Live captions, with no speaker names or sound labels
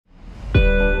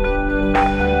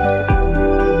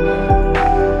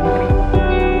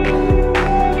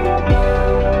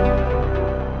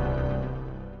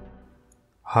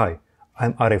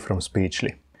I'm Ari from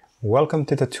Speechly. Welcome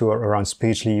to the tour around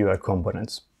Speechly UI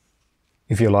components.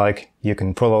 If you like, you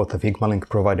can follow the Figma link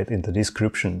provided in the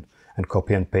description and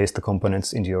copy and paste the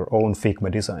components into your own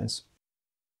Figma designs.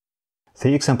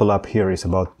 The example app here is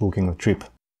about booking a trip.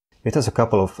 It has a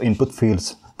couple of input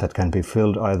fields that can be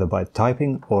filled either by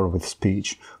typing or with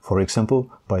speech, for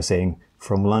example by saying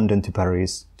from London to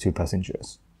Paris, 2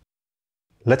 passengers.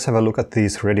 Let's have a look at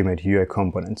these ready-made UI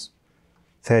components.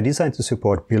 They are designed to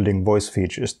support building voice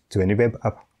features to any web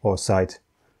app or site.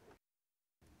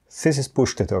 This is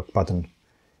Push to Talk button.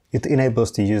 It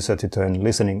enables the user to turn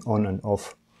listening on and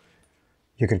off.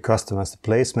 You can customize the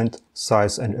placement,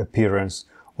 size and appearance,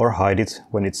 or hide it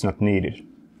when it's not needed.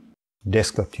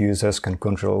 Desktop users can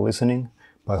control listening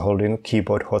by holding a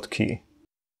keyboard hotkey.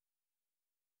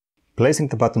 Placing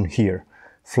the button here,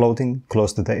 floating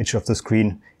close to the edge of the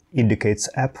screen, indicates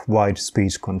app-wide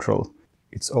speech control.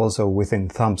 It's also within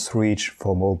thumb's reach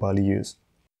for mobile use.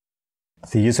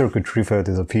 The user could refer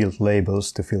to the field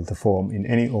labels to fill the form in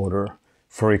any order,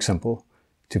 for example,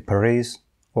 to Paris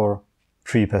or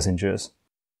 3 passengers.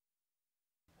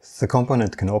 The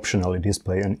component can optionally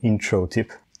display an intro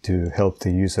tip to help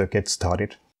the user get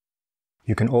started.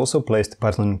 You can also place the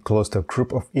button close to a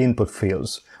group of input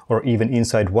fields or even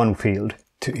inside one field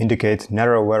to indicate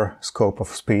narrower scope of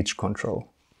speech control.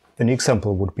 An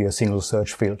example would be a single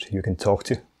search field you can talk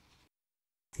to.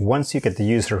 Once you get the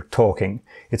user talking,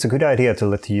 it's a good idea to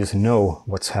let the user know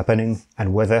what's happening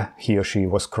and whether he or she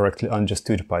was correctly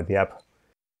understood by the app.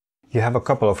 You have a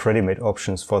couple of ready-made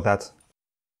options for that.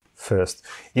 First,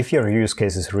 if your use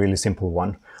case is a really simple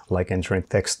one, like entering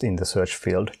text in the search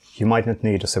field, you might not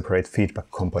need a separate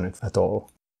feedback component at all.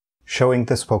 Showing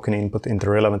the spoken input in the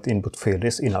relevant input field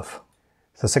is enough.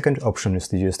 The second option is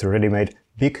to use the ready-made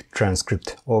big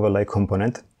transcript overlay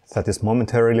component that is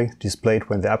momentarily displayed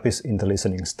when the app is in the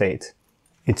listening state.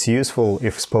 It's useful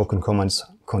if spoken commands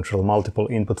control multiple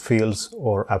input fields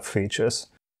or app features.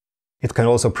 It can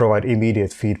also provide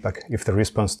immediate feedback if the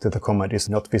response to the command is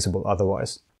not visible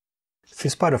otherwise.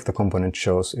 This part of the component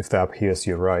shows if the app hears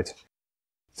you right.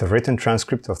 The written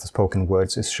transcript of the spoken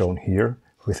words is shown here,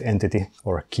 with entity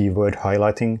or keyword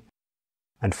highlighting.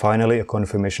 And finally, a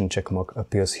confirmation checkmark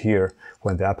appears here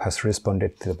when the app has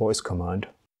responded to the voice command.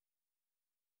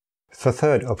 The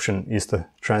third option is the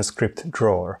Transcript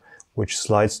Drawer, which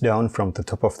slides down from the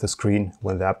top of the screen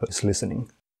when the app is listening.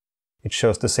 It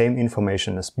shows the same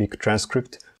information as big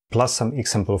transcript, plus some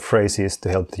example phrases to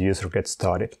help the user get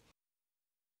started.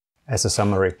 As a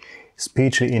summary,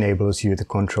 Speechly enables you to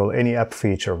control any app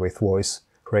feature with voice,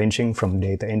 ranging from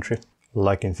data entry,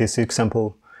 like in this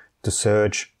example, to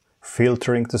search,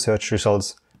 filtering the search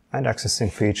results, and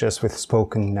accessing features with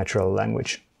spoken natural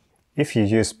language. If you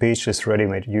use Speechly's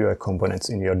ready-made UI components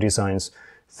in your designs,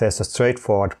 there's a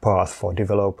straightforward path for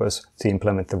developers to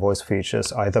implement the voice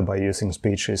features either by using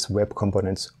Speechly's web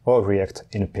components or React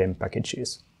NPM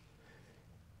packages.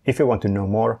 If you want to know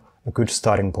more, a good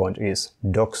starting point is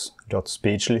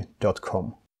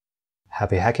docs.speechly.com.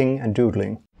 Happy hacking and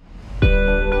doodling!